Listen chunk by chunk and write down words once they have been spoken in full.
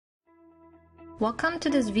Welcome to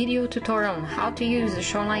this video tutorial on how to use the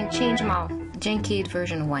Shoreline Change Model GenCade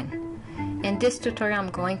version 1. In this tutorial I'm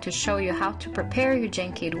going to show you how to prepare your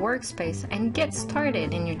GenCade workspace and get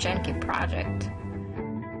started in your GenCade project.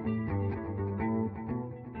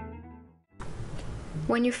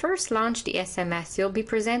 When you first launch the SMS, you'll be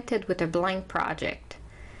presented with a blank project.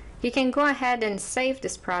 You can go ahead and save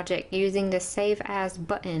this project using the Save As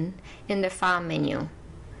button in the File menu.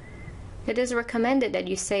 It is recommended that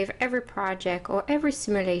you save every project or every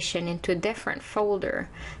simulation into a different folder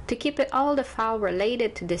to keep all the files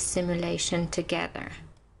related to this simulation together.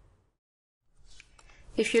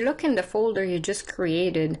 If you look in the folder you just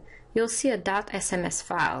created, you'll see a .sms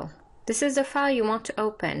file. This is the file you want to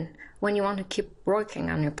open when you want to keep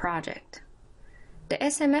working on your project. The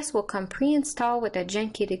SMS will come pre-installed with a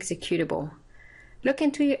GenCade executable. Look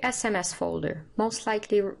into your SMS folder, most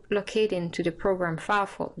likely located into the program file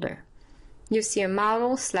folder. You see a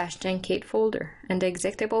model/GenCade folder, and the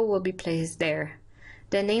executable will be placed there.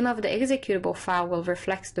 The name of the executable file will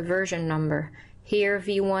reflect the version number, here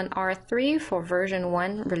v1r3 for version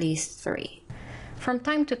 1 release 3. From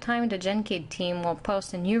time to time the GenCade team will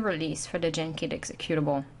post a new release for the GenCade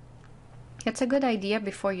executable. It's a good idea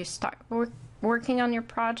before you start working on your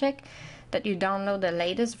project that you download the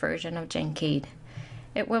latest version of GenCade.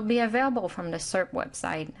 It will be available from the SERP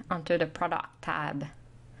website under the Product tab.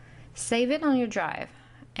 Save it on your drive,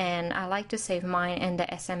 and I like to save mine in the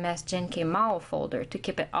SMS GenCade model folder to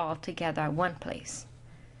keep it all together at one place.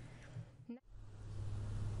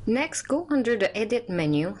 Next, go under the Edit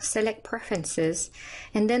menu, select Preferences,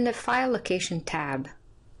 and then the File Location tab.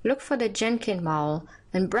 Look for the GenCade model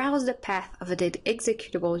and browse the path of the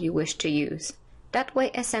executable you wish to use. That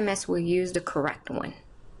way SMS will use the correct one.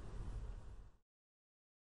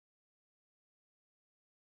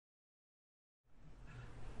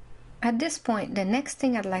 At this point, the next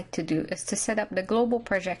thing I'd like to do is to set up the global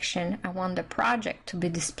projection I want the project to be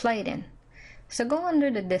displayed in. So go under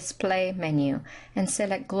the Display menu and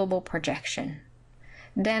select Global Projection.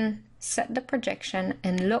 Then set the projection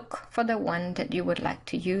and look for the one that you would like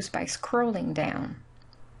to use by scrolling down.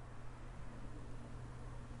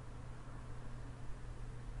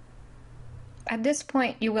 At this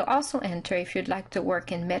point, you will also enter if you'd like to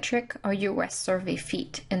work in metric or US survey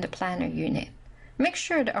feet in the planner unit. Make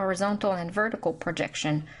sure the horizontal and vertical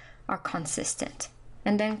projection are consistent,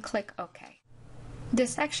 and then click OK.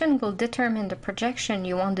 This action will determine the projection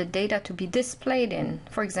you want the data to be displayed in,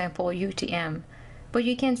 for example UTM, but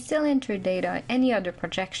you can still enter data in any other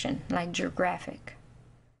projection, like geographic.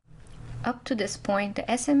 Up to this point, the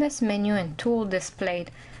SMS menu and tool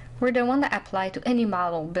displayed were the one that apply to any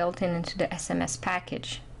model built into the SMS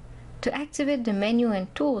package. To activate the menu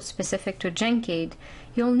and tools specific to GenCade,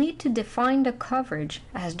 you'll need to define the coverage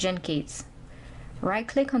as GenCade's.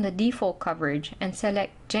 Right-click on the default coverage and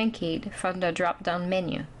select GenCade from the drop-down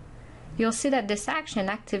menu. You'll see that this action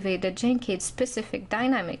activates the GenCade specific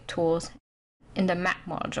dynamic tools in the map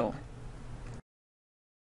module.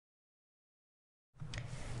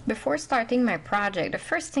 Before starting my project, the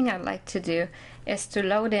first thing I'd like to do is to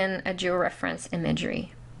load in a georeference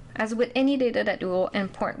imagery. As with any data that you will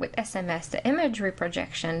import with SMS, the imagery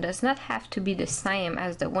projection does not have to be the same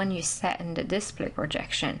as the one you set in the display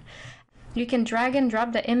projection. You can drag and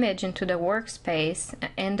drop the image into the workspace,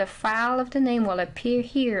 and the file of the name will appear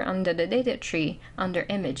here under the data tree under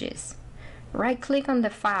Images. Right-click on the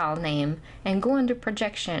file name and go under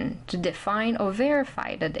Projection to define or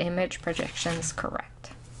verify that the image projection is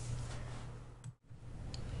correct.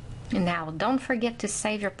 And now, don't forget to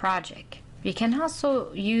save your project. You can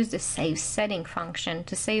also use the Save Setting function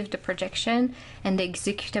to save the projection and the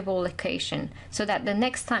executable location so that the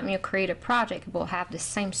next time you create a project it will have the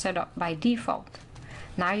same setup by default.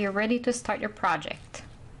 Now you're ready to start your project.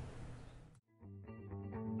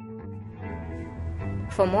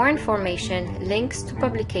 For more information, links to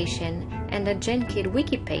publication, and the GenCade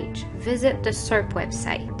wiki page, visit the SERP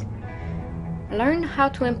website. Learn how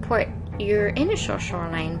to import your initial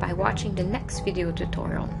shoreline by watching the next video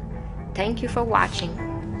tutorial. Thank you for watching.